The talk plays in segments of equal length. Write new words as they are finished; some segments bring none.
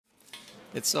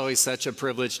It's always such a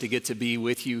privilege to get to be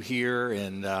with you here,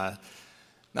 and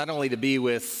not only to be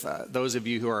with those of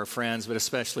you who are friends, but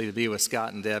especially to be with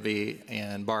Scott and Debbie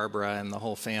and Barbara and the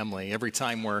whole family. Every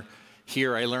time we're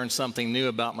here, I learn something new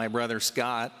about my brother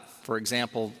Scott. For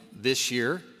example, this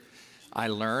year, I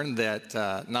learned that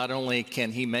not only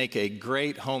can he make a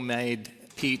great homemade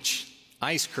peach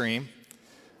ice cream,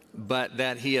 but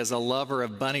that he is a lover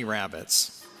of bunny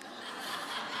rabbits.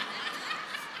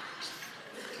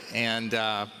 And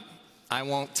I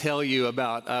won't tell you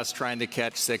about us trying to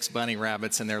catch 6 bunny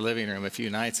rabbits in their living room a few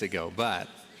nights ago, but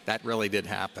that really did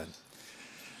happen.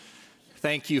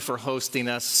 Thank you for hosting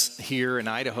us here in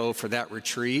Idaho for that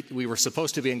retreat. We were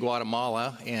supposed to be in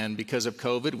Guatemala, and because of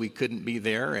COVID, we couldn't be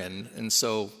there. And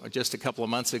so just a couple of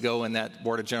months ago in that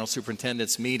Board of General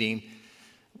Superintendents meeting,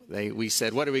 we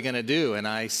said, what are we going to do? And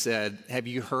I said, have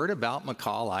you heard about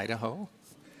McCall, Idaho?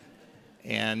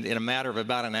 And in a matter of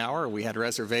about an hour, we had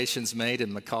reservations made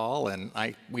in McCall,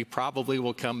 and we probably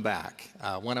will come back.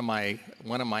 One of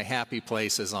my happy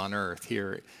places on earth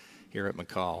here at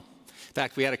McCall. In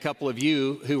fact, we had a couple of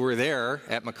you who were there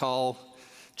at McCall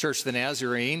Church of the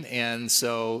Nazarene, and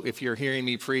so if you're hearing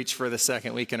me preach for the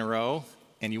second week in a row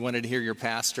and you wanted to hear your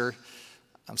pastor,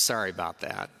 I'm sorry about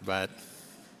that. But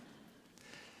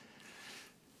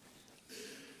do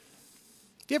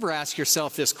you ever ask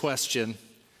yourself this question?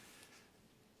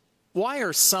 Why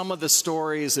are some of the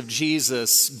stories of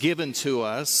Jesus given to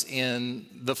us in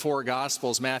the 4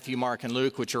 Gospels, Matthew, Mark, and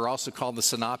Luke, which are also called the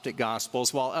Synoptic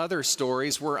Gospels, while other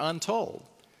stories were untold?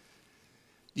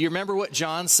 Do you remember what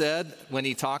John said when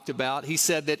he talked about? He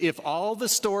said that if all the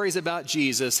stories about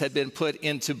Jesus had been put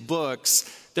into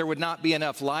books, there would not be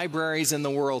enough libraries in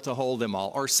the world to hold them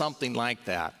all, or something like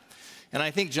that. And I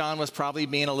think John was probably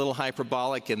being a little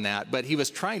hyperbolic in that, but he was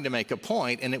trying to make a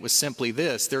point, and it was simply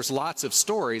this. There's lots of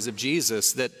stories of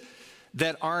Jesus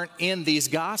that aren't in these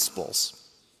Gospels.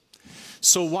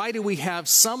 So why do we have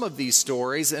some of these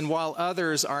stories and while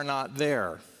others are not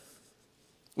there?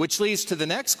 Which leads to the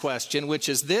next question, which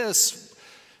is this,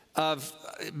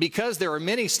 because there are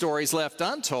many stories left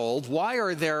untold, why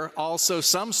are there also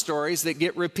some stories that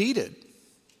get repeated?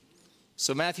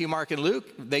 So Matthew, Mark, and Luke,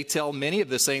 they tell many of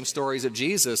the same stories of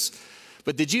Jesus.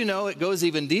 But did you know it goes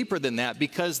even deeper than that?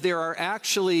 Because there are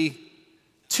actually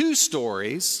 2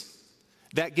 stories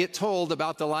that get told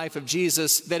about the life of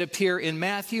Jesus that appear in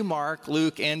Matthew, Mark,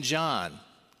 Luke, and John.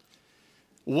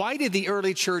 Why did the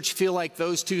early church feel like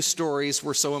those 2 stories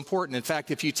were so important? In fact,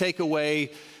 if you take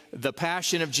away the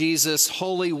Passion of Jesus,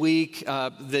 Holy Week,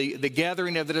 the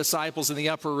gathering of the disciples in the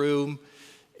upper room,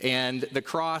 and the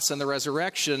cross and the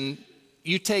resurrection,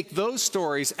 you take those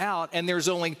stories out, and there's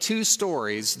only 2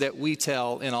 stories that we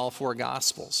tell in all 4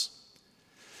 Gospels.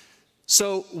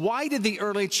 So why did the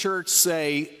early church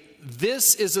say,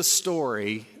 this is a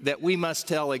story that we must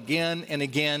tell again and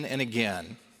again and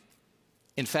again?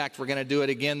 In fact, we're going to do it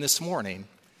again this morning.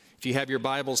 If you have your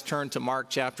Bibles, turn to Mark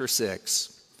chapter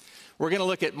 6. We're going to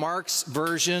look at Mark's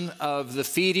version of the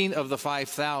feeding of the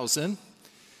 5,000.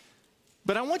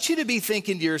 But I want you to be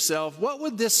thinking to yourself, what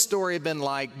would this story have been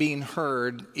like being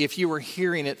heard if you were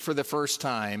hearing it for the first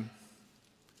time?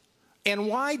 And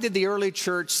why did the early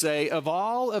church say, of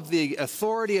all of the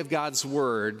authority of God's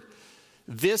word,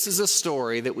 this is a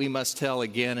story that we must tell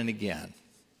again and again?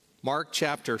 Mark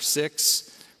chapter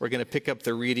 6, we're going to pick up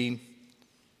the reading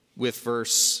with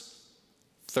verse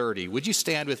 30. Would you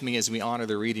stand with me as we honor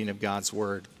the reading of God's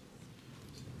word?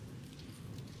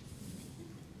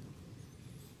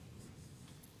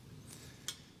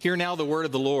 Hear now the word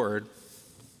of the Lord.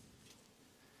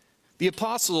 The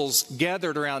apostles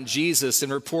gathered around Jesus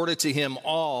and reported to him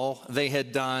all they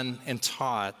had done and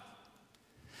taught.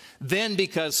 Then,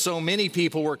 because so many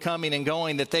people were coming and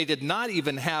going that they did not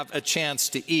even have a chance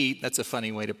to eat, that's a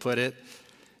funny way to put it,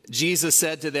 Jesus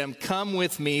said to them, come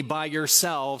with me by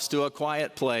yourselves to a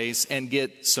quiet place and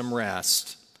get some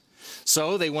rest.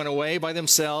 So they went away by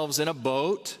themselves in a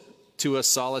boat to a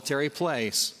solitary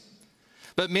place.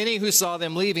 But many who saw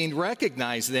them leaving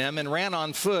recognized them and ran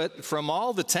on foot from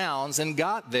all the towns and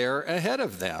got there ahead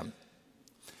of them.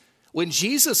 When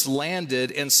Jesus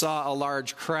landed and saw a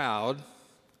large crowd,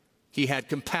 he had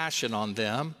compassion on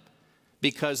them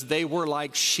because they were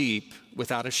like sheep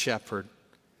without a shepherd.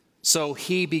 So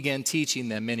he began teaching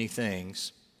them many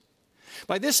things.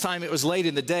 By this time it was late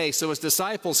in the day, so his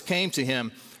disciples came to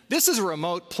him. This is a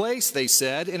remote place, they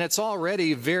said, and it's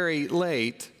already very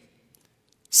late.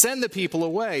 Send the people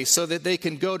away so that they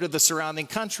can go to the surrounding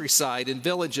countryside and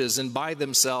villages and buy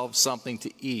themselves something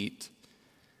to eat.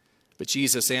 But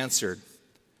Jesus answered,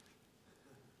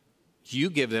 you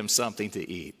give them something to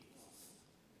eat.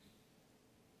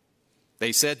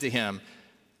 They said to him,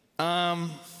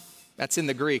 That's in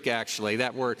the Greek, actually,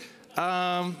 that word.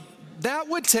 That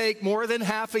would take more than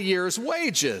half a year's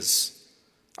wages.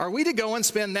 Are we to go and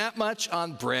spend that much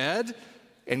on bread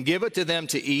and give it to them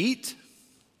to eat?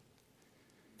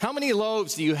 How many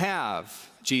loaves do you have?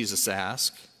 Jesus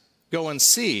asked. Go and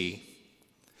see.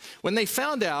 When they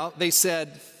found out, they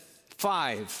said,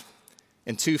 5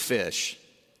 and 2 fish.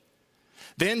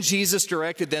 Then Jesus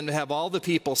directed them to have all the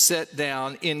people sit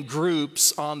down in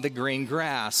groups on the green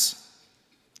grass.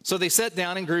 So they sat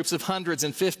down in groups of hundreds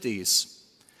and fifties.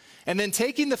 And then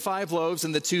taking the 5 loaves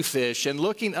and the 2 fish and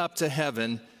looking up to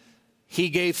heaven, he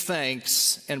gave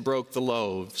thanks and broke the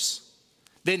loaves.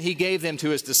 Then he gave them to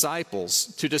his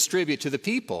disciples to distribute to the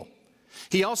people.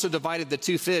 He also divided the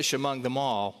 2 fish among them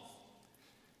all.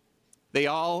 They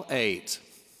all ate,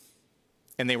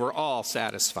 and they were all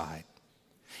satisfied.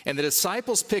 And the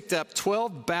disciples picked up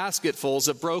 12 basketfuls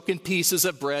of broken pieces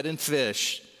of bread and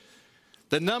fish.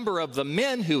 The number of the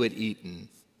men who had eaten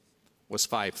was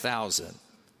 5,000.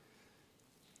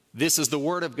 This is the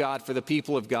word of God for the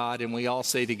people of God, and we all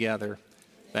say together,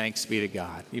 thanks be to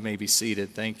God. You may be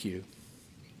seated. Thank you.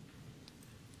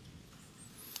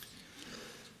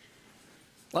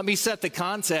 Let me set the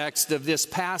context of this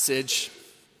passage.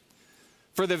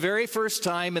 For the very first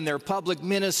time in their public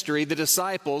ministry, the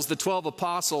disciples, the 12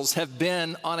 apostles, have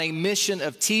been on a mission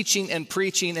of teaching and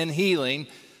preaching and healing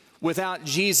without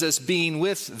Jesus being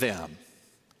with them.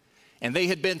 And they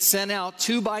had been sent out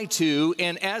 2 by 2,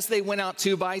 and as they went out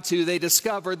 2 by 2, they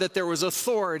discovered that there was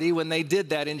authority when they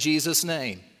did that in Jesus'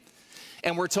 name.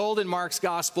 And we're told in Mark's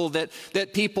gospel that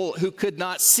people who could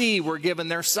not see were given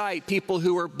their sight. People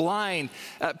who were blind,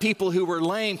 people who were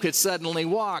lame could suddenly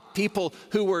walk. People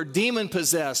who were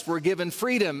demon-possessed were given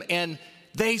freedom, and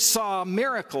they saw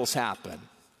miracles happen.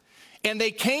 And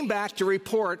they came back to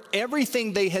report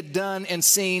everything they had done and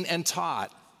seen and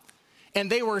taught.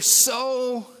 And they were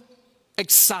so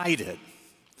excited.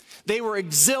 They were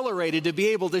exhilarated to be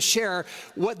able to share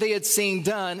what they had seen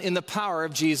done in the power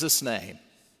of Jesus' name.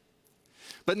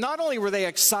 But not only were they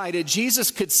excited,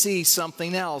 Jesus could see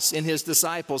something else in his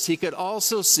disciples. He could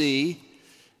also see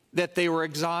that they were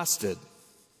exhausted.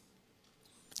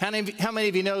 How many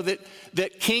of you know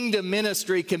that kingdom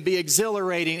ministry can be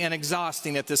exhilarating and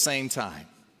exhausting at the same time?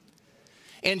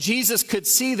 And Jesus could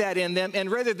see that in them,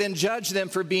 and rather than judge them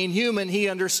for being human, he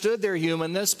understood their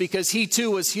humanness because he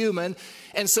too was human.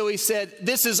 And so he said,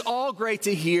 this is all great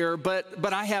to hear,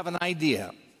 but I have an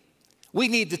idea. We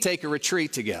need to take a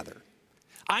retreat together.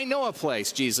 I know a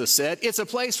place, Jesus said. It's a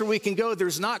place where we can go.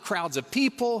 There's not crowds of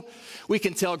people. We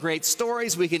can tell great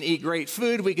stories. We can eat great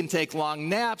food. We can take long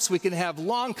naps. We can have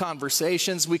long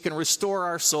conversations. We can restore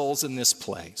our souls in this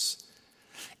place.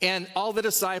 And all the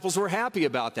disciples were happy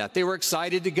about that. They were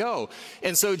excited to go.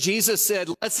 And so Jesus said,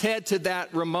 let's head to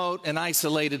that remote and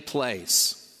isolated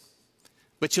place.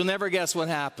 But you'll never guess what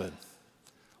happened.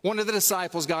 One of the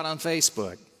disciples got on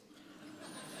Facebook.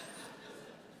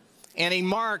 And he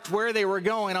marked where they were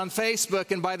going on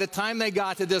Facebook. And by the time they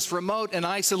got to this remote and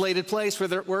isolated place where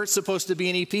there weren't supposed to be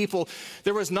any people,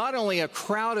 there was not only a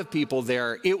crowd of people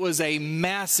there, it was a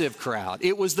massive crowd.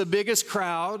 It was the biggest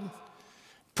crowd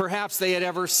perhaps they had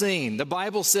ever seen. The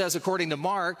Bible says, according to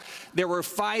Mark, there were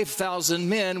 5,000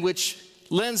 men, which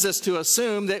lends us to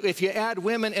assume that if you add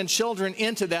women and children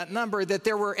into that number, that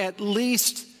there were at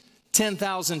least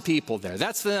 10,000 people there.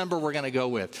 That's the number we're going to go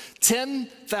with.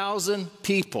 10,000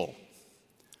 people.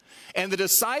 And the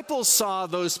disciples saw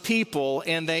those people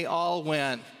and they all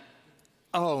went,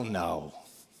 oh no.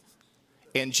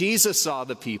 And Jesus saw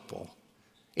the people.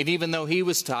 And even though he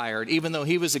was tired, even though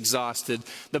he was exhausted,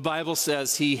 the Bible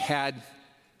says he had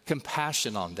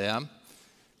compassion on them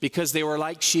because they were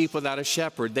like sheep without a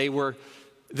shepherd. They were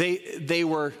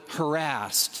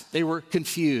harassed. They were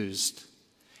confused.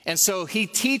 And so he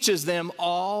teaches them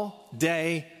all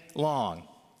day long.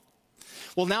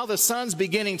 Well, now the sun's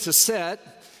beginning to set.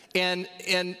 And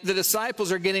the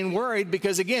disciples are getting worried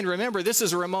because, again, remember, this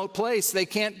is a remote place.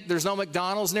 There's no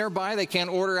McDonald's nearby. They can't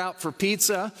order out for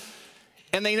pizza.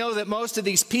 And they know that most of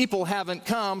these people haven't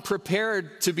come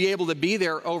prepared to be able to be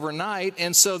there overnight.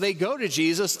 And so they go to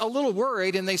Jesus a little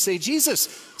worried and they say, Jesus,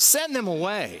 send them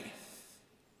away.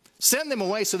 Send them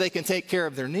away so they can take care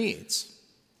of their needs.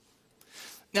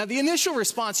 Now, the initial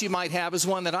response you might have is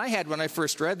one that I had when I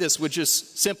first read this, which is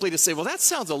simply to say, well, that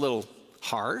sounds a little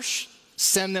harsh.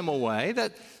 Send them away.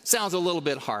 That sounds a little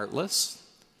bit heartless.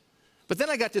 But then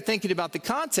I got to thinking about the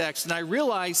context, and I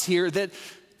realized here that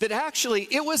actually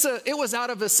it was out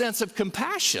of a sense of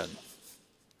compassion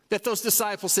that those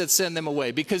disciples said, send them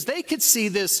away, because they could see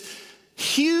this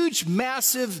huge,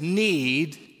 massive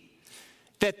need,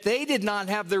 that they did not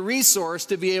have the resource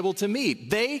to be able to meet.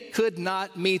 They could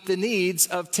not meet the needs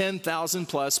of 10,000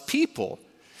 plus people.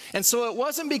 And so it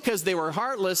wasn't because they were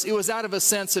heartless, it was out of a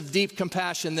sense of deep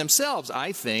compassion themselves,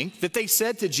 I think, that they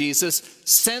said to Jesus,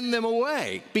 send them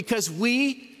away, because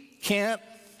we can't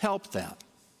help them.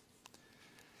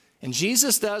 And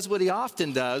Jesus does what he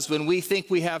often does when we think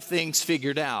we have things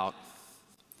figured out.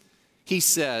 He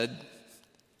said,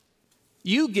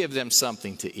 you give them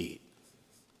something to eat.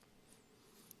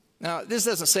 Now, this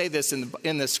doesn't say this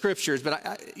in the scriptures,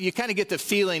 but you kind of get the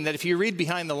feeling that if you read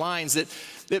behind the lines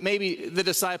that maybe the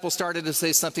disciples started to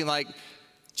say something like,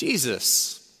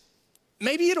 Jesus,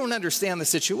 maybe you don't understand the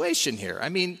situation here. I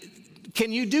mean,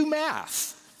 can you do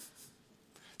math?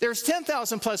 There's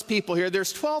 10,000 plus people here.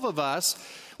 There's 12 of us.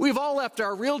 We've all left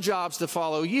our real jobs to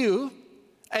follow you.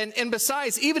 And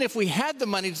besides, even if we had the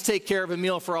money to take care of a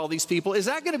meal for all these people, is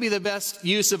that going to be the best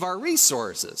use of our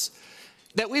resources?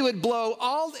 That we would blow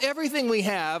everything we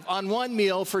have on one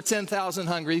meal for 10,000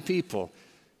 hungry people.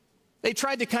 They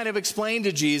tried to kind of explain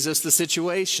to Jesus the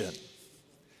situation.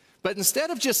 But instead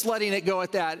of just letting it go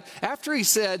at that, after he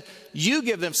said, you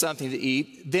give them something to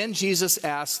eat, then Jesus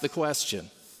asked the question,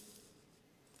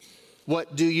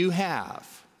 what do you have?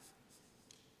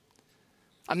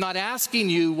 I'm not asking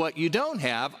you what you don't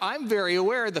have. I'm very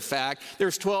aware of the fact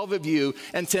there's 12 of you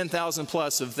and 10,000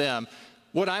 plus of them.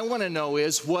 What I want to know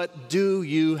is, what do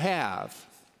you have?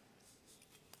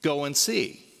 Go and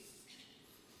see.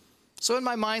 So in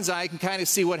my mind's eye, I can kind of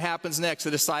see what happens next.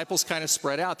 The disciples kind of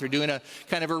spread out. They're doing a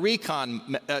kind of a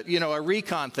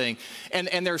recon thing.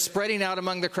 And they're spreading out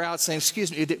among the crowd saying,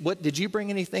 excuse me, did you bring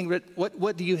anything?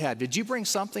 What do you have? Did you bring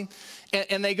something?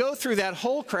 And they go through that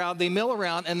whole crowd, they mill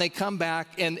around, and they come back,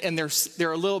 and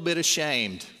they're a little bit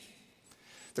ashamed.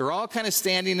 They're all kind of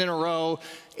standing in a row,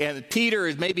 and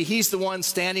Peter, maybe he's the one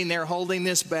standing there holding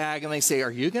this bag, and they say, are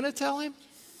you going to tell him?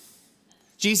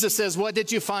 Jesus says, what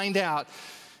did you find out?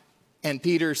 And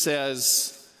Peter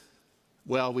says,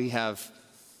 well, we have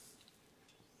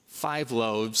 5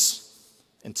 loaves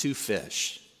and 2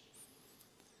 fish.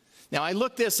 Now, I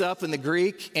looked this up in the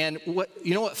Greek, and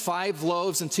you know what 5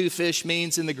 loaves and 2 fish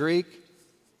means in the Greek?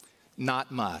 Not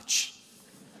much.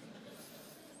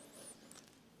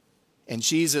 And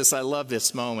Jesus, I love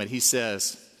this moment, he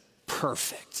says,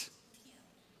 perfect.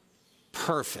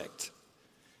 Perfect.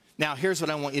 Now, here's what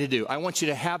I want you to do. I want you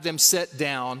to have them sit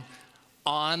down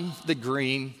on the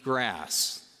green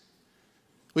grass,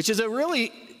 which is a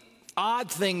really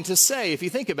odd thing to say if you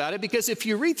think about it, because if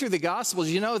you read through the Gospels,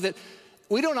 you know that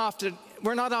we're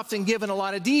not often given a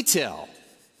lot of detail.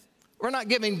 We're not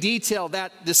given detail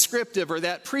that descriptive or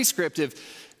that prescriptive,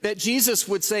 that Jesus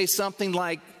would say something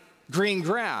like green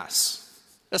grass.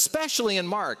 Especially in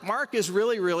Mark. Mark is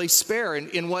really, really spare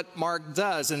in what Mark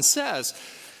does and says.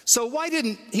 So why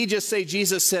didn't he just say,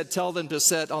 Jesus said, tell them to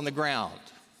sit on the ground?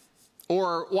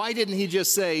 Or why didn't he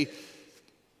just say,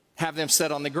 have them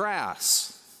sit on the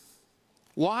grass?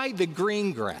 Why the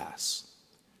green grass?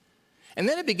 And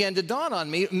then it began to dawn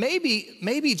on me,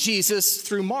 maybe Jesus,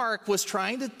 through Mark, was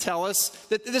trying to tell us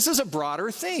that this is a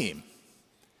broader theme.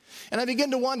 And I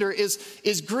begin to wonder,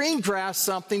 is green grass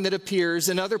something that appears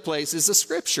in other places of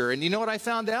Scripture? And you know what I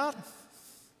found out?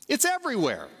 It's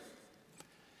everywhere.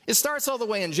 It starts all the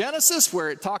way in Genesis, where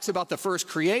it talks about the first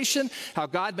creation, how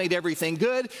God made everything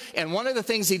good. And one of the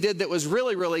things he did that was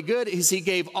really, really good is he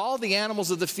gave all the animals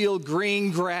of the field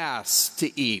green grass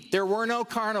to eat. There were no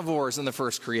carnivores in the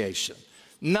first creation.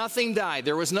 Nothing died.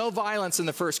 There was no violence in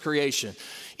the first creation.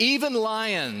 Even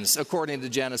lions, according to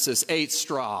Genesis, ate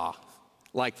straw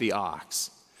like the ox.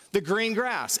 The green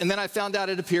grass. And then I found out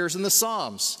it appears in the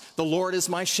Psalms. The Lord is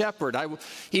my shepherd.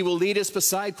 He will lead us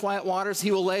beside quiet waters.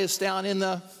 He will lay us down in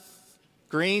the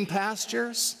green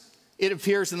pastures. It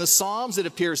appears in the Psalms. It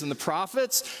appears in the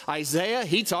prophets. Isaiah,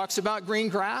 he talks about green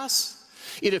grass.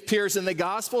 It appears in the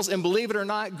Gospels. And believe it or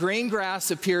not, green grass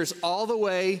appears all the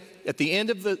way at the end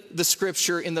of the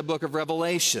Scripture in the book of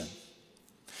Revelation.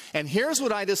 And here's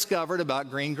what I discovered about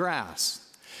green grass.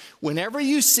 Whenever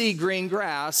you see green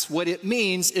grass, what it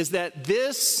means is that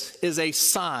this is a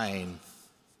sign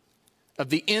of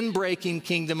the inbreaking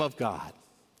kingdom of God.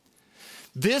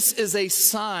 This is a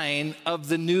sign of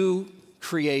the new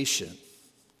creation.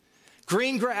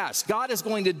 Green grass. God is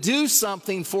going to do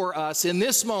something for us in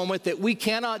this moment that we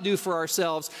cannot do for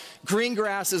ourselves. Green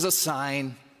grass is a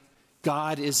sign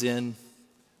God is in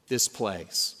this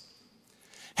place.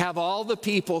 Have all the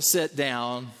people sit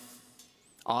down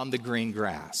on the green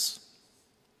grass.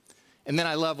 And then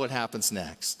I love what happens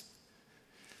next.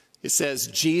 It says,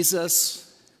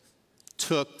 Jesus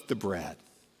took the bread.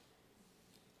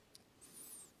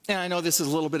 And I know this is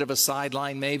a little bit of a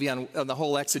sideline maybe on the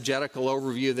whole exegetical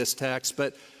overview of this text,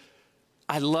 but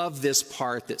I love this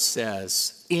part that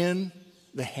says, in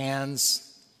the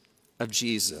hands of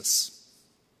Jesus,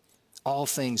 all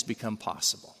things become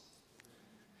possible.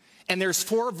 And there's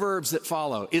 4 verbs that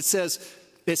follow. It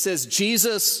says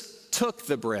Jesus took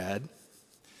the bread,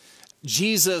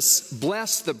 Jesus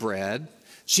blessed the bread,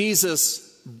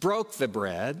 Jesus broke the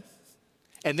bread,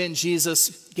 and then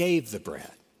Jesus gave the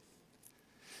bread.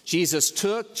 Jesus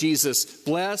took, Jesus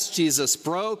blessed, Jesus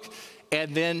broke,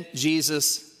 and then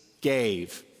Jesus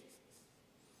gave.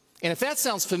 And if that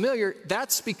sounds familiar,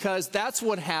 that's because that's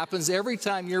what happens every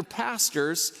time your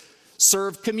pastors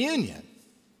serve communion.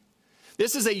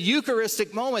 This is a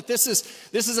Eucharistic moment. This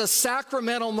is a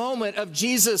sacramental moment of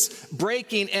Jesus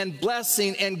breaking and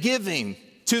blessing and giving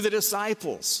to the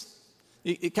disciples.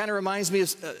 It kind of reminds me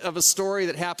of a story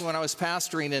that happened when I was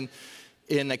pastoring in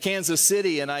Kansas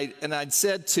City, and I'd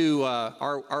said to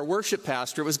our worship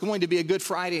pastor, it was going to be a Good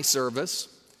Friday service,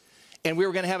 and we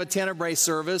were going to have a Tenebrae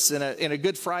service and a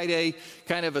Good Friday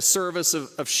kind of a service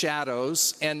of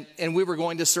shadows, and we were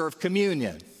going to serve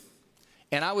communion.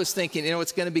 And I was thinking,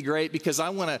 it's going to be great because I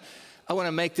want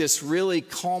to make this really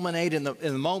culminate in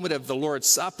the moment of the Lord's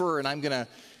Supper, and I'm going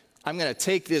to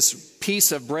take this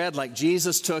piece of bread like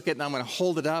Jesus took it, and I'm going to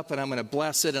hold it up, and I'm going to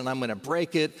bless it, and I'm going to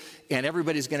break it, and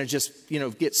everybody's going to just,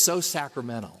 get so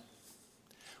sacramental.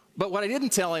 But what I didn't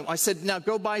tell him, I said, now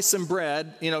go buy some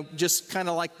bread, just kind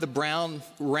of like the brown,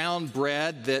 round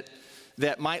bread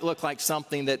that might look like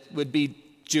something that would be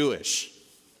Jewish.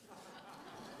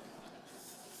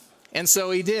 And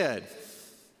so he did.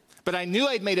 But I knew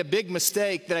I'd made a big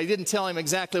mistake that I didn't tell him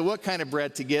exactly what kind of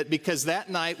bread to get, because that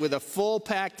night with a full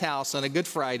packed house on a Good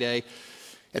Friday,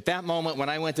 at that moment when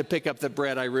I went to pick up the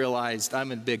bread, I realized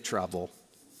I'm in big trouble.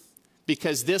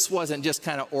 Because this wasn't just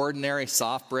kind of ordinary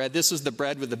soft bread. This was the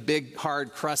bread with the big,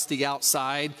 hard, crusty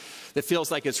outside that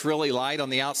feels like it's really light on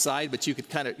the outside, but you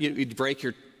could you'd break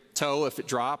your toe if it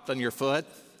dropped on your foot.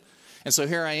 And so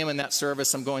here I am in that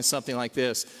service, I'm going something like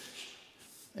this.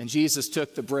 And Jesus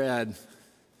took the bread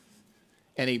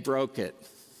and he broke it.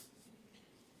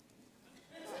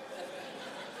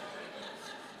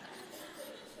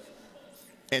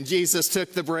 And Jesus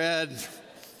took the bread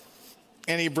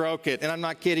and he broke it. And I'm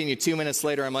not kidding you, 2 minutes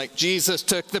later, I'm like, Jesus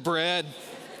took the bread.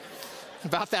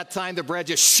 About that time, the bread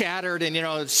just shattered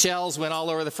and, shells went all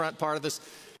over the front part of this.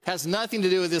 Has nothing to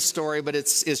do with this story, but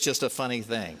it's just a funny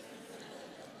thing.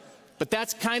 But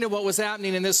that's kind of what was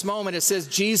happening in this moment. It says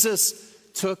Jesus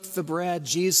took the bread,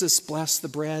 Jesus blessed the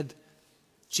bread,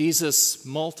 Jesus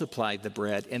multiplied the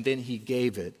bread, and then he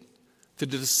gave it to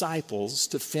the disciples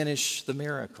to finish the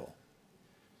miracle.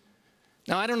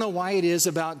 Now, I don't know why it is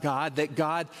about God that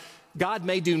God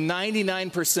may do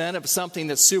 99% of something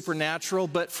that's supernatural,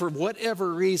 but for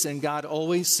whatever reason, God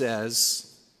always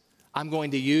says, I'm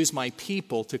going to use my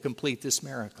people to complete this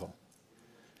miracle.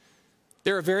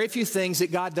 There are very few things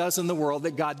that God does in the world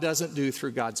that God doesn't do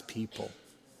through God's people.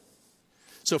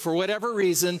 So for whatever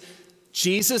reason,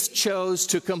 Jesus chose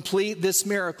to complete this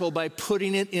miracle by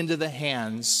putting it into the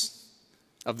hands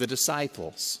of the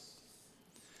disciples.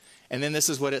 And then this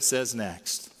is what it says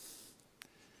next.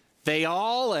 They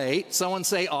all ate, someone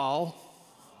say all,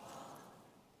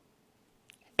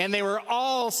 and they were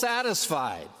all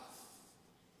satisfied.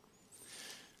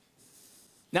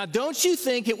 Now, don't you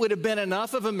think it would have been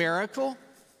enough of a miracle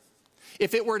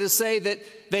if it were to say that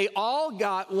they all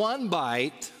got one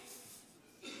bite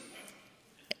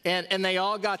and they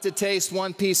all got to taste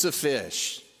one piece of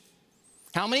fish?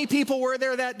 How many people were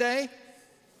there that day?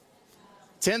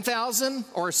 10,000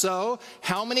 or so.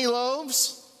 How many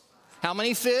loaves? How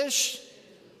many fish?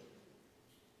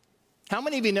 How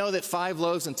many of you know that 5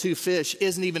 loaves and 2 fish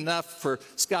isn't even enough for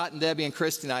Scott and Debbie and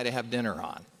Christy and I to have dinner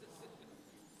on?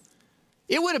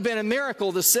 It would have been a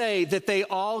miracle to say that they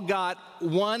all got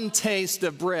one taste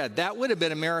of bread. That would have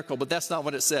been a miracle, but that's not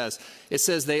what it says. It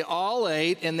says they all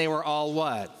ate and they were all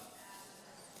what?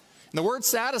 And the word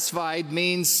satisfied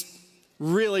means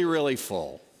really, really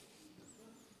full.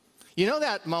 You know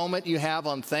that moment you have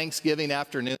on Thanksgiving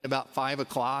afternoon about 5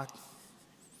 o'clock?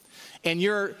 And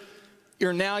you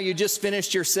just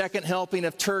finished your second helping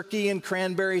of turkey and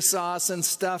cranberry sauce and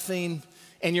stuffing,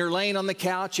 and you're laying on the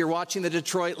couch, you're watching the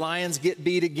Detroit Lions get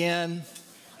beat again,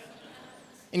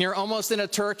 and you're almost in a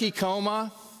turkey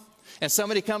coma, and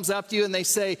somebody comes up to you and they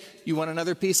say, you want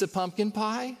another piece of pumpkin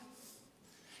pie?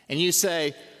 And you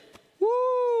say,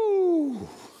 woo!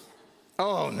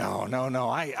 Oh, no,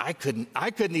 I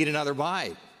couldn't eat another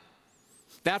bite.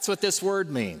 That's what this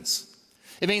word means.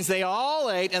 It means they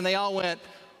all ate and they all went,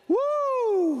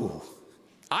 woo!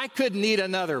 I couldn't eat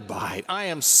another bite. I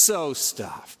am so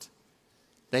stuffed.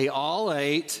 They all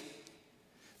ate.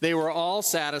 They were all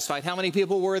satisfied. How many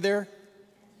people were there?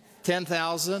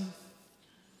 10,000.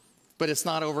 But it's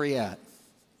not over yet.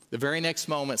 The very next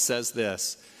moment says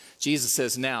this. Jesus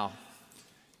says, now,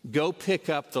 go pick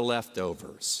up the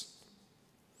leftovers.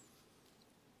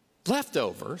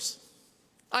 Leftovers?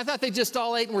 I thought they just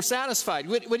all ate and were satisfied.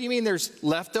 What do you mean there's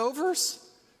leftovers?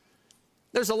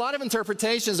 There's a lot of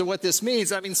interpretations of what this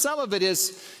means. I mean, some of it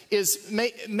is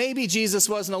maybe Jesus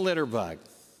wasn't a litter bug.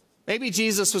 Maybe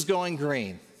Jesus was going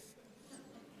green.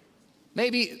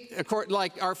 Maybe,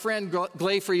 like our friend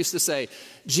Glafer used to say,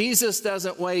 Jesus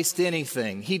doesn't waste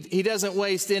anything. He doesn't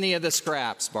waste any of the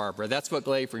scraps, Barbara. That's what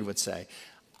Glafer would say.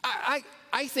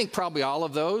 I think probably all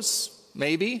of those,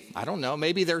 maybe. I don't know.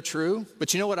 Maybe they're true.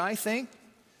 But you know what I think?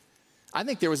 I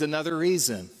think there was another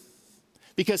reason.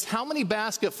 Because how many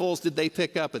basketfuls did they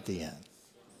pick up at the end?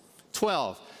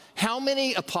 12. How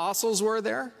many apostles were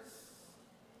there?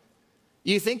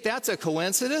 You think that's a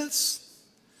coincidence?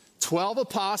 12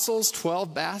 apostles,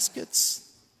 12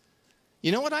 baskets.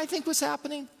 You know what I think was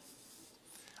happening?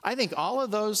 I think all of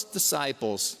those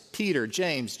disciples, Peter,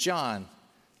 James, John,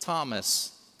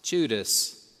 Thomas,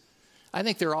 Judas, I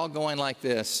think they're all going like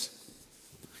this.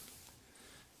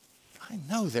 I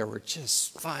know there were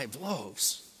just 5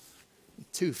 loaves.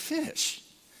 2 fish.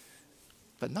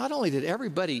 But not only did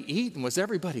everybody eat and was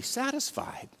everybody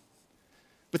satisfied,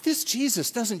 but this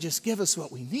Jesus doesn't just give us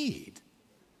what we need.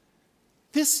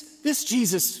 This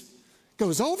Jesus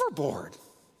goes overboard.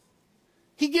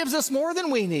 He gives us more than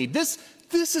we need. This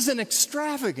is an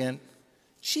extravagant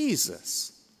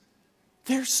Jesus.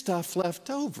 There's stuff left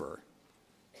over.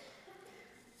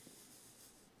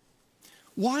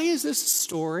 Why is this a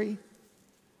story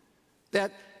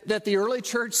that the early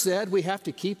church said we have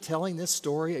to keep telling this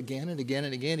story again and again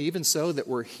and again, even so that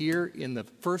we're here in the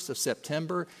 1st of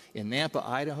September in Nampa,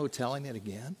 Idaho, telling it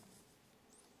again?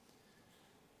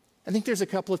 I think there's a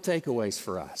couple of takeaways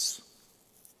for us.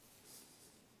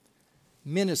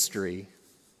 Ministry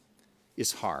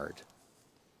is hard.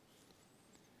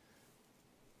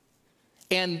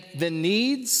 And the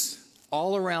needs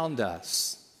all around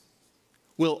us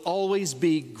will always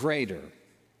be greater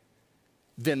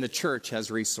than the church has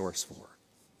resource for.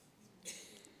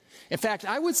 In fact,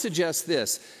 I would suggest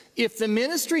this. If the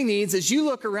ministry needs, as you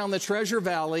look around the Treasure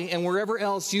Valley and wherever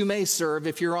else you may serve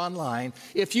if you're online,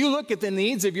 if you look at the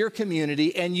needs of your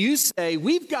community and you say,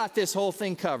 we've got this whole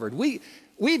thing covered,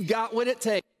 we've got what it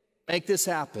takes to make this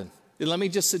happen, then let me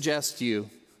just suggest to you,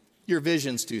 your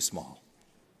vision's too small.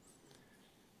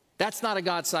 That's not a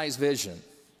God-sized vision.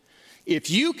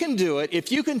 If you can do it,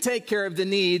 if you can take care of the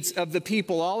needs of the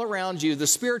people all around you, the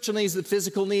spiritual needs, the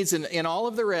physical needs, and all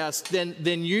of the rest, then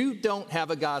you don't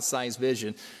have a God-sized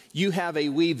vision. You have a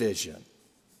we vision.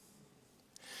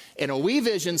 And a we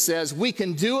vision says we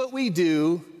can do what we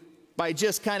do by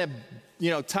just kind of,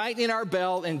 tightening our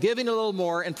belt and giving a little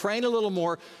more and praying a little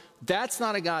more. That's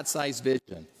not a God-sized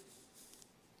vision.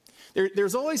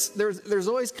 There's always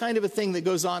kind of a thing that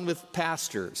goes on with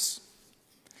pastors.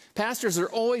 Pastors are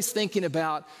always thinking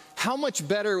about how much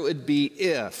better it would be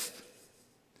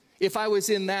if I was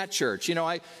in that church.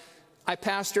 I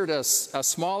pastored a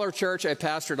smaller church, I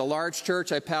pastored a large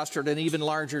church, I pastored an even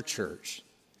larger church.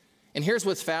 And here's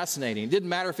what's fascinating. It didn't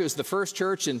matter if it was the first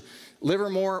church in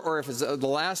Livermore or if it was the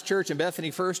last church in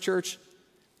Bethany First Church,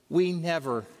 we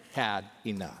never had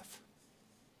enough.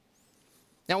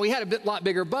 Now, we had a lot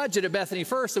bigger budget at Bethany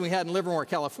First than we had in Livermore,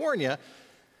 California.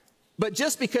 But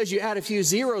just because you add a few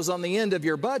zeros on the end of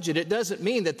your budget, it doesn't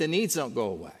mean that the needs don't go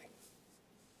away.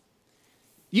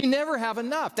 You never have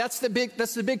enough. That's the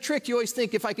big trick. You always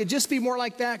think, if I could just be more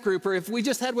like that group, or if we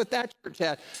just had what that church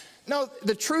had. No,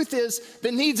 the truth is,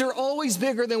 the needs are always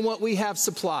bigger than what we have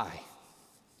supply.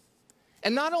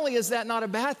 And not only is that not a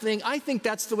bad thing, I think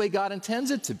that's the way God intends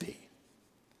it to be.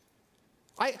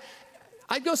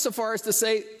 I'd go so far as to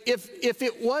say,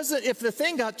 if the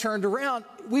thing got turned around,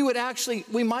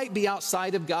 we might be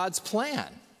outside of God's plan.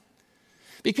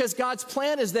 Because God's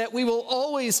plan is that we will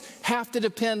always have to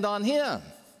depend on Him.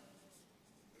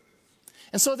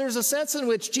 And so there's a sense in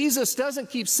which Jesus doesn't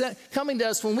keep coming to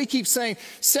us when we keep saying,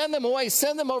 send them away,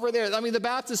 send them over there. I mean, the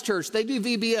Baptist church, they do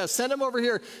VBS, send them over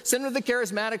here, send them to the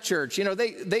Charismatic church.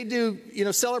 They do,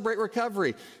 Celebrate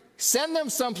Recovery. Send them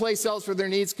someplace else where their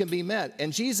needs can be met.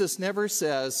 And Jesus never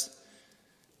says,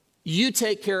 you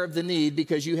take care of the need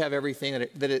because you have everything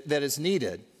that is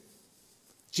needed.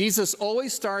 Jesus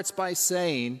always starts by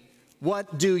saying,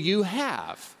 what do you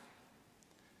have?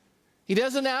 He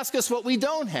doesn't ask us what we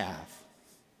don't have.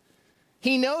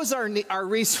 He knows our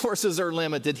resources are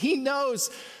limited. He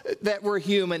knows that we're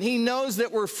human. He knows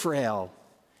that we're frail.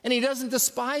 And He doesn't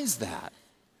despise that.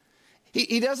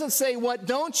 He doesn't say, what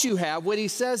don't you have? What he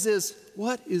says is,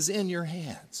 what is in your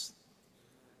hands?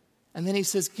 And then he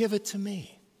says, give it to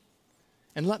me.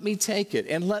 And let me take it.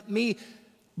 And let me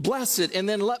bless it. And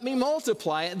then let me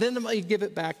multiply it. And then let me give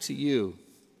it back to you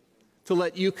to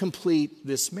let you complete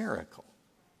this miracle.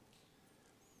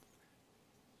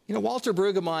 You know, Walter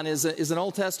Brueggemann is an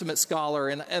Old Testament scholar,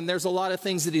 and there's a lot of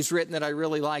things that he's written that I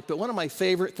really like. But one of my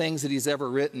favorite things that he's ever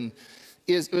written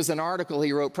was an article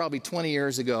he wrote probably 20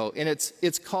 years ago, and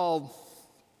it's called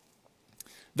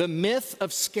The Myth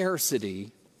of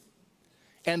Scarcity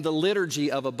and the Liturgy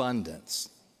of Abundance.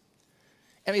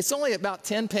 I mean, it's only about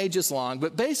 10 pages long,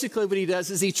 but basically what he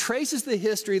does is he traces the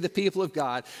history of the people of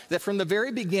God, that from the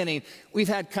very beginning, we've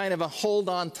had kind of a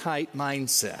hold-on-tight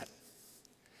mindset.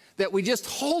 That we just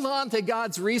hold on to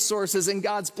God's resources and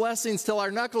God's blessings till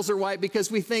our knuckles are white because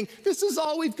we think, this is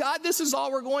all we've got, this is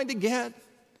all we're going to get.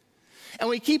 And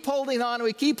we keep holding on, and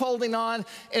we keep holding on,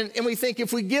 and we think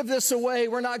if we give this away,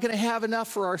 we're not going to have enough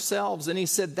for ourselves. And he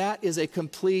said that is a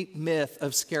complete myth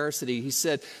of scarcity. He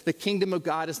said the kingdom of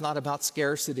God is not about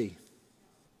scarcity.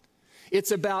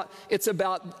 It's about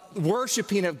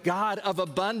worshiping of God of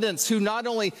abundance, who not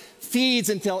only feeds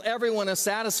until everyone is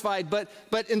satisfied, but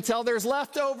until there's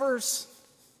leftovers.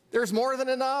 There's more than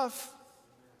enough.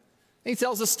 He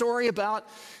tells a story about,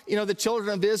 you know, the children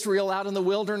of Israel out in the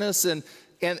wilderness, and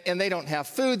they don't have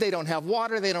food, they don't have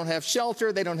water, they don't have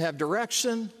shelter, they don't have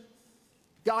direction.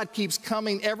 God keeps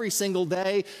coming every single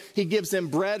day. He gives them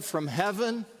bread from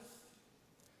heaven.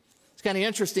 It's kind of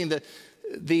interesting that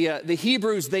the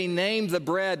Hebrews, they named the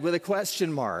bread with a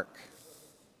question mark.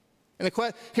 And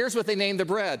here's what they named the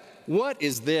bread. What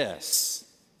is this?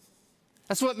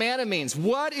 That's what manna means.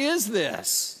 What is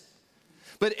this?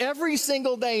 But every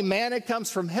single day, manna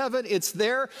comes from heaven. It's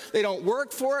there. They don't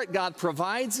work for it. God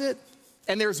provides it.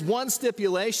 And there's one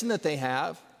stipulation that they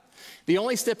have. The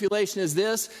only stipulation is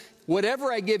this: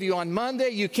 whatever I give you on Monday,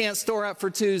 you can't store up for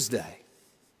Tuesday.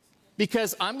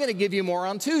 Because I'm going to give you more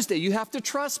on Tuesday. You have to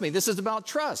trust me. This is about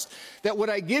trust. That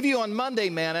what I give you on Monday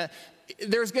manna,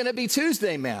 there's going to be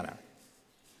Tuesday manna.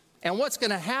 And what's going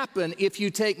to happen if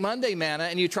you take Monday manna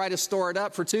and you try to store it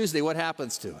up for Tuesday? What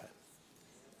happens to it?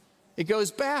 It goes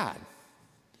bad.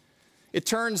 It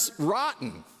turns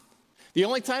rotten. The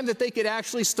only time that they could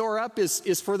actually store up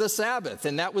is for the Sabbath,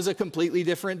 and that was a completely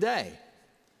different day.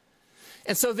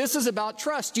 And so this is about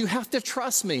trust. You have to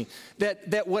trust me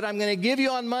that what I'm going to give you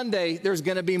on Monday, there's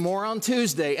going to be more on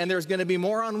Tuesday, and there's going to be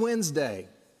more on Wednesday.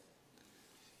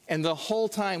 And the whole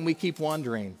time we keep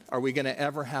wondering, are we going to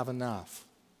ever have enough?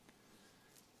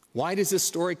 Why does this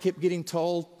story keep getting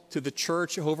told to the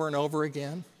church over and over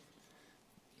again?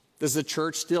 Does the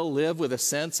church still live with a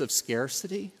sense of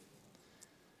scarcity?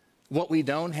 What we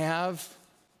don't have?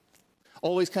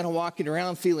 Always kind of walking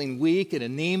around feeling weak and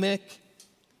anemic?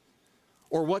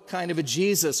 Or what kind of a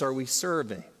Jesus are we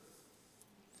serving?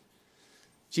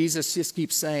 Jesus just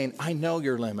keeps saying, I know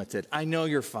you're limited. I know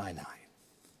you're finite.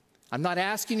 I'm not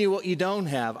asking you what you don't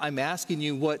have. I'm asking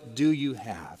you, what do you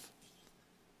have?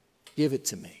 Give it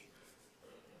to me.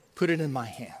 Put it in my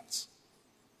hands.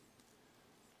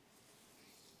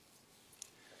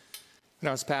 When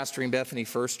I was pastoring Bethany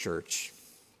First Church,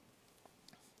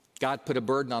 God put a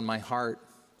burden on my heart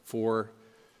for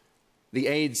the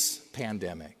AIDS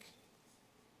pandemic.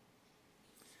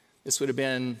 This would have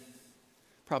been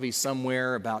probably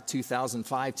somewhere about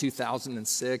 2005,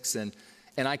 2006, and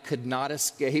I could not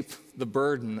escape the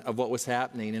burden of what was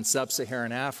happening in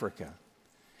sub-Saharan Africa.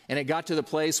 And it got to the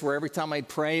place where every time I'd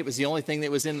pray, it was the only thing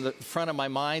that was in the front of my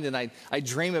mind, and I'd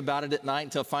dream about it at night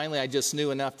until finally I just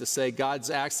knew enough to say, God's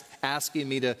asking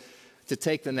me to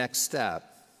take the next step.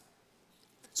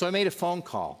 So I made a phone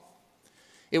call.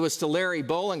 It was to Larry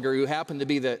Bollinger, who happened to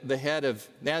be the head of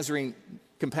Nazarene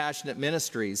Compassionate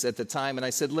Ministries at the time. And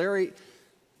I said, Larry,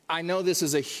 I know this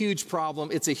is a huge problem.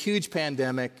 It's a huge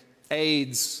pandemic,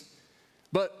 AIDS.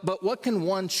 But what can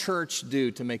one church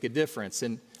do to make a difference?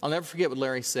 And I'll never forget what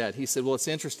Larry said. He said, well, it's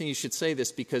interesting you should say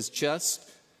this, because just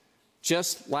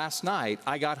last night,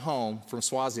 I got home from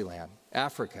Swaziland,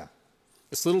 Africa,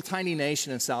 this little tiny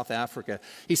nation in South Africa.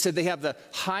 He said they have the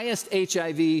highest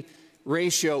HIV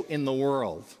ratio in the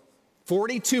world.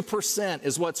 42%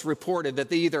 is what's reported, that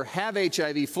they either have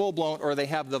HIV full-blown or they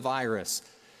have the virus.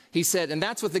 He said, and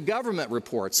that's what the government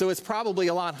reports, so it's probably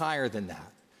a lot higher than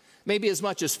that. Maybe as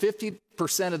much as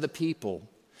 50% of the people.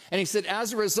 And he said,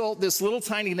 as a result, this little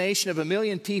tiny nation of 1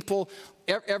 million people,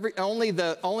 only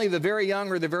the very young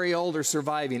or the very old are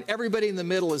surviving. Everybody in the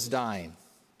middle is dying.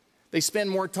 They spend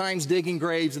more time digging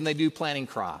graves than they do planting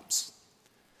crops.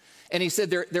 And he said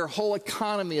their whole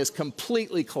economy is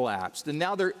completely collapsed. And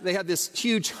now they have this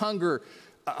huge hunger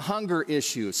hunger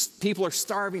issues. People are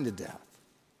starving to death.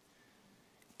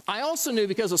 I also knew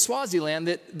because of Swaziland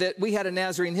that we had a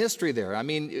Nazarene history there. I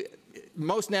mean,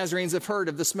 most Nazarenes have heard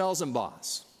of the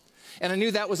Smelzenbos. And I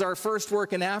knew that was our first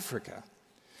work in Africa.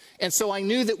 And so I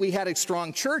knew that we had a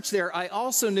strong church there. I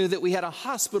also knew that we had a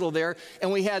hospital there,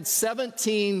 and we had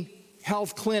 17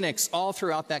 health clinics all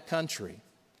throughout that country.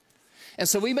 And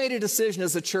so we made a decision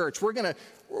as a church. We're going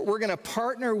to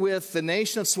partner with the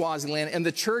nation of Swaziland and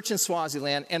the church in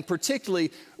Swaziland, and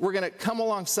particularly we're going to come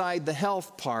alongside the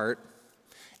health part,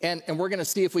 and we're going to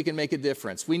see if we can make a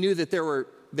difference. We knew that there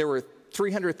were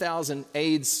 300,000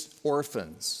 AIDS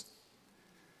orphans.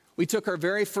 We took our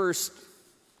very first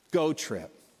go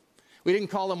trip. We didn't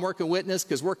call them Work and Witness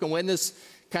because Work and Witness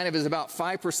kind of is about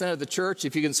 5% of the church.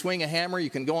 If you can swing a hammer, you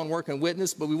can go and work and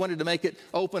witness, but we wanted to make it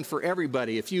open for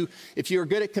everybody. If you're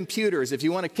good at computers, if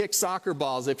you want to kick soccer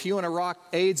balls, if you want to rock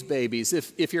AIDS babies,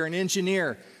 if you're an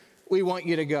engineer, we want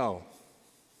you to go.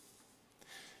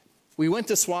 We went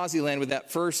to Swaziland with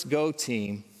that first go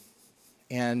team,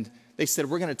 and they said,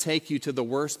 we're going to take you to the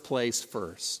worst place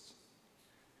first.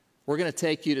 We're going to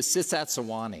take you to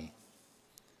Sitsatsawani.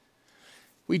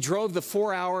 We drove the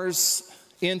 4 hours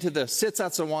into the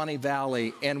Sitsatsawani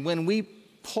Valley, and when we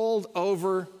pulled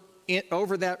over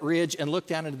that ridge and looked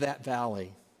down into that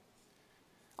valley,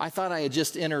 I thought I had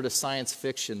just entered a science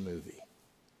fiction movie.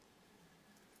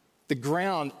 The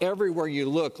ground, everywhere you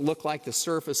looked like the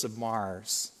surface of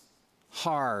Mars.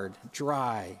 Hard,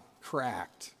 dry,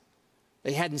 cracked.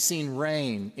 They hadn't seen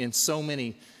rain in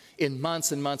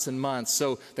months and months and months.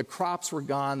 So the crops were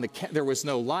gone. There was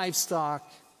no livestock.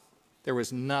 There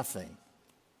was nothing.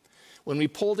 When we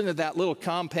pulled into that little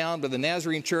compound of the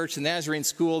Nazarene church, the Nazarene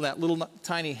school, that little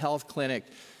tiny health clinic,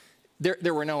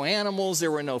 there were no animals, there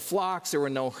were no flocks, there were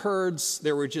no herds.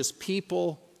 There were just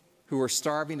people who were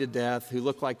starving to death, who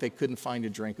looked like they couldn't find a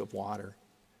drink of water.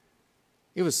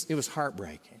 It was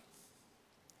heartbreaking.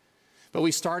 But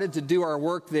we started to do our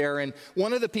work there, and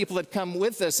one of the people that come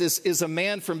with us is a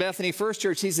man from Bethany First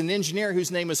Church. He's an engineer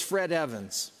whose name is Fred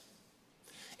Evans.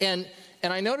 And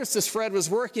I noticed as Fred was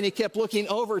working, he kept looking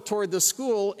over toward the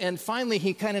school, and finally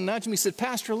he kind of nudged me. He said,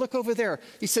 Pastor, look over there.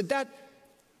 He said,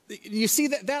 you see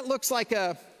that looks like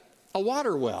a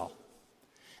water well.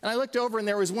 And I looked over, and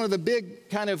there was one of the big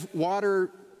kind of water,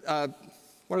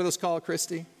 what are those called,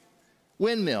 Christy?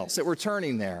 Windmills that were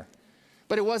turning there.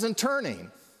 But it wasn't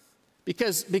turning.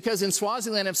 Because in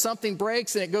Swaziland, if something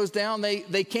breaks and it goes down, they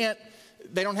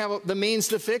don't have the means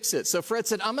to fix it. So Fred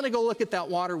said, I'm going to go look at that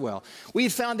water well. We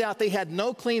found out they had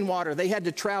no clean water. They had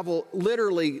to travel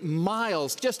literally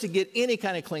miles just to get any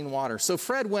kind of clean water. So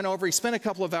Fred went over, he spent a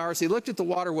couple of hours, he looked at the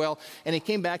water well, and he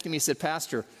came back to me and said,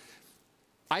 Pastor,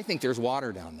 I think there's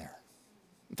water down there.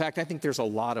 In fact, I think there's a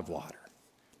lot of water.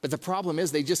 But the problem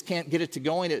is they just can't get it to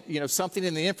going. Something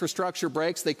in the infrastructure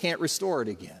breaks, they can't restore it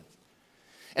again.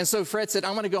 And so Fred said,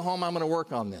 I'm going to go home, I'm going to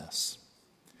work on this.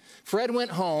 Fred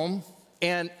went home,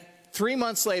 and 3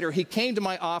 months later, he came to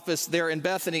my office there in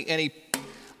Bethany, and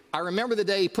I remember the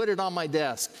day he put it on my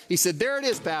desk. He said, there it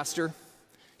is, Pastor.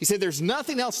 He said, there's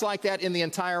nothing else like that in the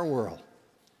entire world.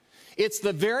 It's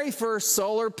the very first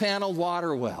solar panel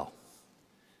water well.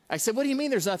 I said, what do you mean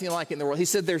there's nothing like it in the world? He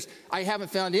said, I haven't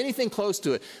found anything close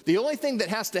to it. The only thing that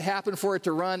has to happen for it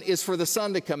to run is for the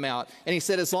sun to come out. And he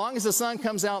said, as long as the sun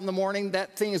comes out in the morning,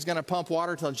 that thing is going to pump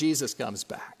water until Jesus comes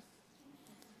back.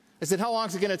 I said, how much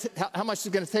is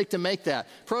it going to take to make that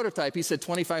prototype? He said,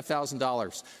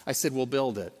 $25,000. I said, we'll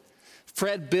build it.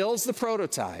 Fred builds the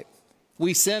prototype.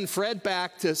 We send Fred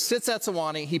back to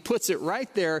Sitsatsawani. He puts it right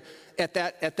there at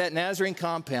that Nazarene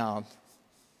compound.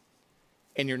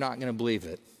 And you're not going to believe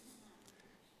it.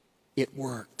 It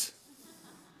worked.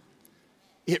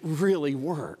 It really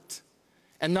worked.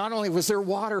 And not only was there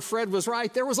water, Fred was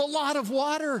right, there was a lot of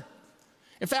water.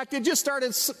 In fact, it just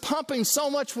started pumping so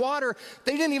much water,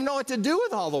 they didn't even know what to do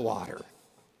with all the water.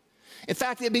 In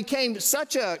fact, it became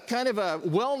such a kind of a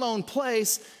well-known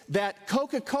place that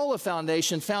Coca-Cola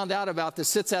Foundation found out about the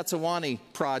Sitsatsawani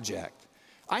project.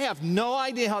 I have no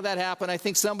idea how that happened. I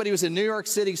think somebody was in New York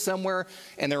City somewhere,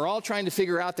 and they're all trying to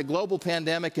figure out the global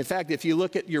pandemic. In fact, if you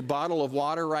look at your bottle of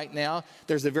water right now,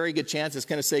 there's a very good chance it's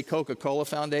going to say Coca-Cola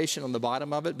Foundation on the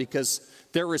bottom of it, because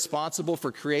they're responsible for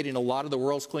creating a lot of the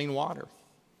world's clean water.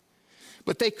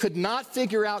 But they could not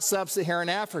figure out sub-Saharan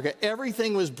Africa.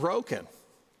 Everything was broken.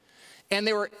 And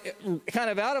they were kind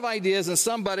of out of ideas, and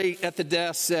somebody at the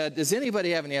desk said, does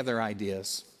anybody have any other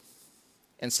ideas?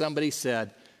 And somebody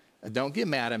said, don't get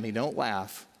mad at me, don't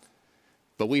laugh,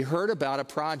 but we heard about a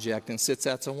project in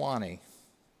Sitsatsawani.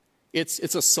 It's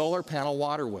a solar panel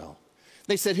water well.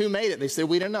 They said, who made it? They said,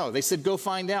 we don't know. They said, go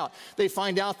find out. They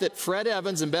find out that Fred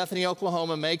Evans in Bethany,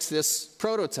 Oklahoma makes this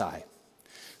prototype.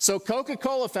 So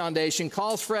Coca-Cola Foundation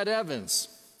calls Fred Evans,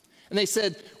 and they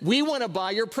said, we want to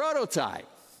buy your prototype.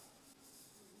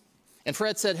 And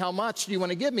Fred said, how much do you want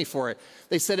to give me for it?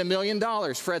 They said, $1 million.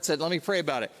 Fred said, let me pray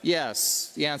about it.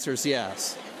 Yes. The answer is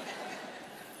yes.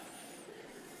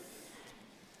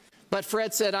 But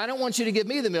Fred said, I don't want you to give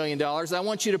me the $1 million. I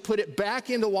want you to put it back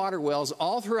into water wells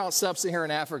all throughout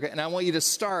sub-Saharan Africa, and I want you to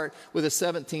start with the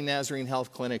 17 Nazarene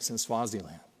health clinics in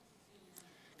Swaziland.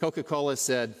 Coca-Cola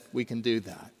said, we can do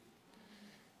that.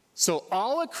 So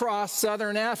all across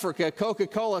southern Africa,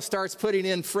 Coca-Cola starts putting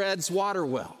in Fred's water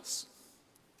wells.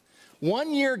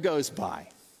 1 year goes by.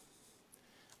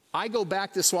 I go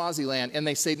back to Swaziland, and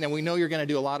they say, now we know you're going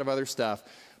to do a lot of other stuff,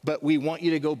 but we want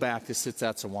you to go back to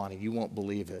Sitsatsawani. You won't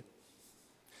believe it.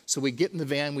 So we get in the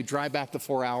van, we drive back the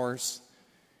 4 hours.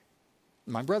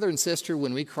 My brother and sister,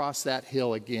 when we cross that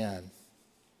hill again,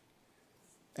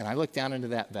 and I look down into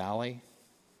that valley,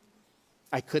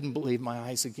 I couldn't believe my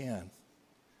eyes again.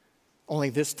 Only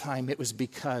this time it was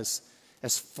because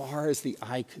as far as the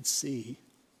eye could see,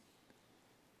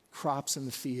 crops in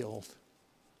the field,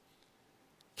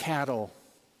 cattle,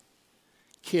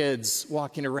 kids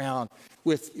walking around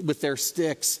with their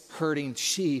sticks herding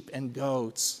sheep and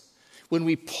goats. When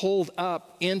we pulled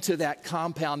up into that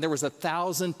compound, there was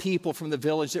 1,000 people from the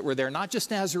village that were there, not just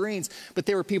Nazarenes, but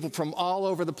there were people from all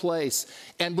over the place.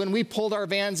 And when we pulled our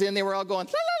vans in, they were all going,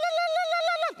 la, la,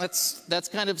 la, la, la, la. That's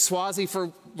kind of Swazi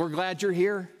for we're glad you're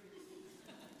here.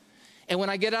 And when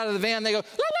I get out of the van, they go,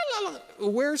 la, la, la, la.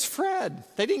 Where's Fred?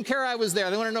 They didn't care I was there.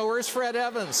 They want to know, where's Fred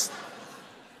Evans?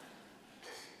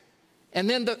 And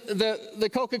then the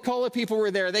Coca-Cola people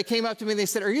were there. They came up to me and they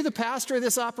said, are you the pastor of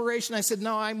this operation? I said,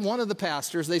 no, I'm one of the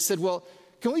pastors. They said, well,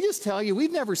 can we just tell you, we've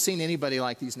never seen anybody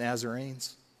like these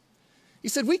Nazarenes. He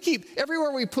said,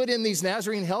 everywhere we put in these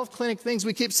Nazarene health clinic things,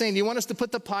 we keep saying, do you want us to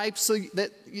put the pipes so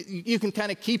that you can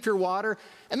kind of keep your water?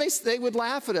 And they would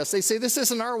laugh at us. They say, this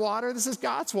isn't our water, this is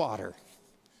God's water.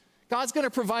 God's going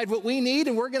to provide what we need,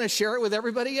 and we're going to share it with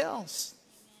everybody else.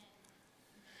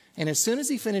 And as soon as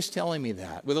he finished telling me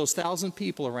that, with those 1,000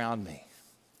 people around me,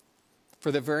 for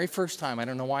the very first time, I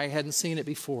don't know why I hadn't seen it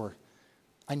before,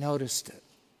 I noticed it.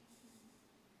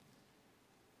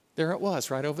 There it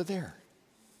was, right over there.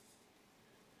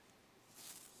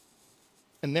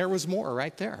 And there was more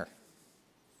right there.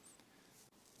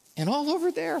 And all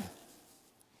over there.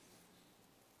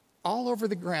 All over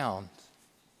the ground.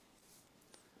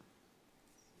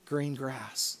 Green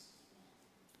grass.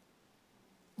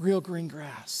 Real green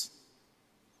grass.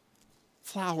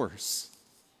 Flowers.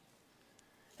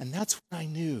 And that's when I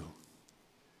knew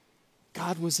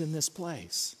God was in this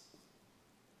place.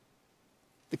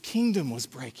 The kingdom was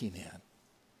breaking in.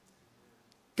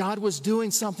 God was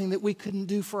doing something that we couldn't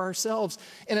do for ourselves.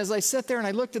 And as I sat there and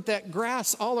I looked at that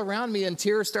grass all around me and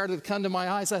tears started to come to my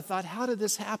eyes, I thought, how did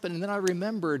this happen? And then I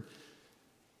remembered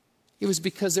it was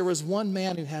because there was one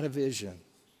man who had a vision.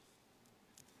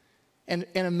 And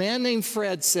a man named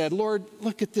Fred said, Lord,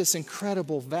 look at this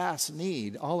incredible, vast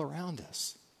need all around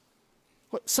us.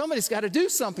 Somebody's got to do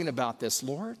something about this,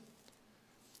 Lord.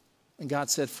 And God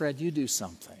said, Fred, you do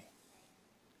something.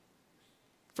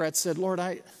 Fred said, Lord,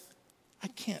 I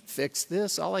can't fix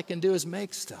this. All I can do is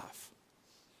make stuff.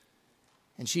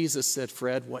 And Jesus said,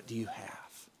 Fred, what do you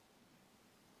have?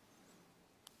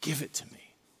 Give it to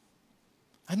me.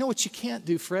 I know what you can't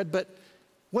do, Fred, but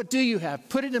what do you have?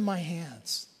 Put it in my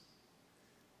hands.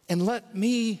 And let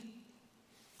me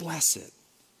bless it.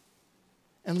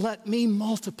 And let me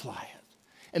multiply it.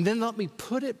 And then let me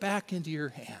put it back into your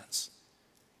hands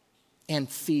and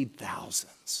feed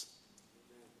thousands.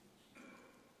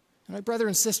 And my brother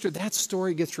and sister, that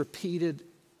story gets repeated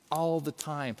all the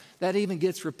time. That even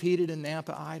gets repeated in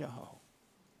Nampa, Idaho.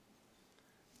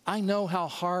 I know how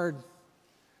hard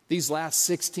these last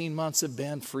 16 months have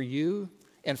been for you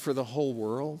and for the whole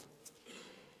world.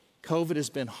 COVID has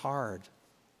been hard.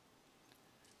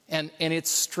 And it's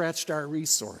stretched our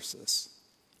resources.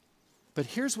 But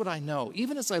here's what I know.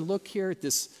 Even as I look here at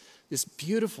this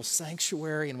beautiful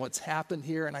sanctuary and what's happened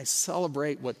here, and I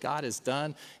celebrate what God has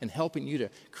done in helping you to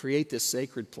create this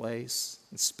sacred place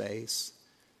and space.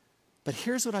 But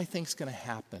here's what I think is going to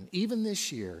happen. Even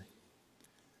this year,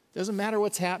 doesn't matter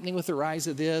what's happening with the rise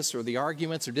of this or the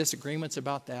arguments or disagreements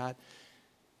about that,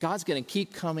 God's going to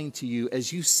keep coming to you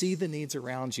as you see the needs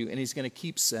around you, and he's going to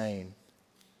keep saying,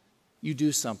 you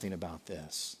do something about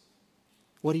this.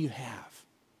 What do you have?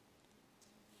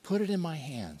 Put it in my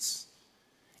hands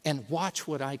and watch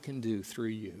what I can do through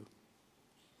you.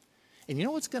 And you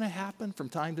know what's going to happen from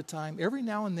time to time? Every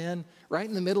now and then, right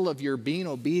in the middle of your being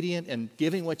obedient and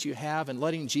giving what you have and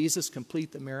letting Jesus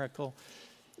complete the miracle,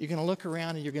 you're going to look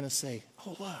around and you're going to say,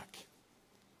 oh, look,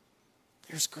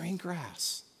 there's green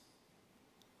grass.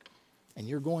 And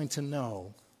you're going to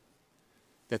know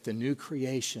that the new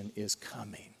creation is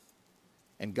coming.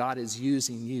 And God is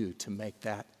using you to make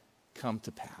that come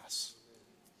to pass.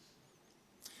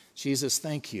 Jesus,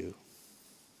 thank you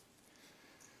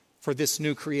for this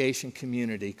new creation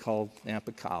community called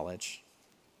Nampa College.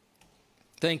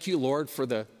 Thank you, Lord, for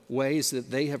the ways that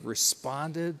they have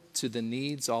responded to the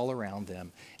needs all around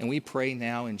them. And we pray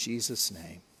now in Jesus'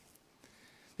 name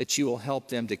that you will help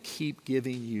them to keep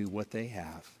giving you what they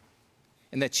have,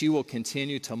 and that you will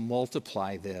continue to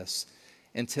multiply this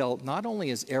until not only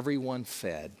is everyone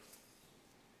fed,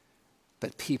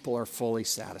 but people are fully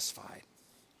satisfied.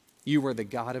 You are the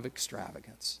God of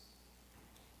extravagance.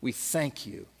 We thank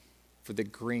you for the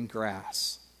green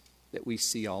grass that we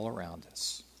see all around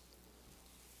us.